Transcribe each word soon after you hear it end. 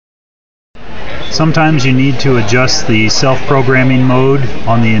Sometimes you need to adjust the self-programming mode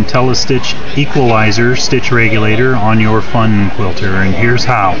on the IntelliStitch Equalizer stitch regulator on your fun quilter, and here's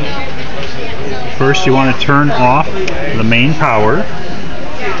how. First, you want to turn off the main power.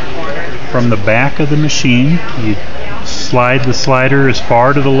 From the back of the machine, you slide the slider as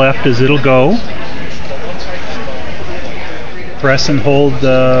far to the left as it'll go. Press and hold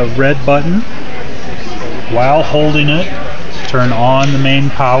the red button. While holding it, turn on the main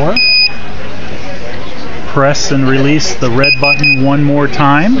power. Press and release the red button one more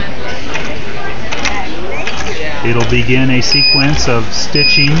time. It'll begin a sequence of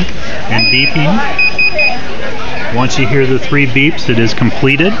stitching and beeping. Once you hear the 3 beeps, it is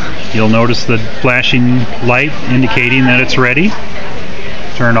completed. You'll notice the flashing light indicating that it's ready.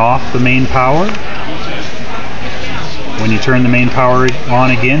 Turn off the main power. When you turn the main power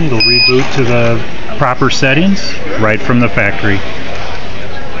on again, it'll reboot to the proper settings right from the factory.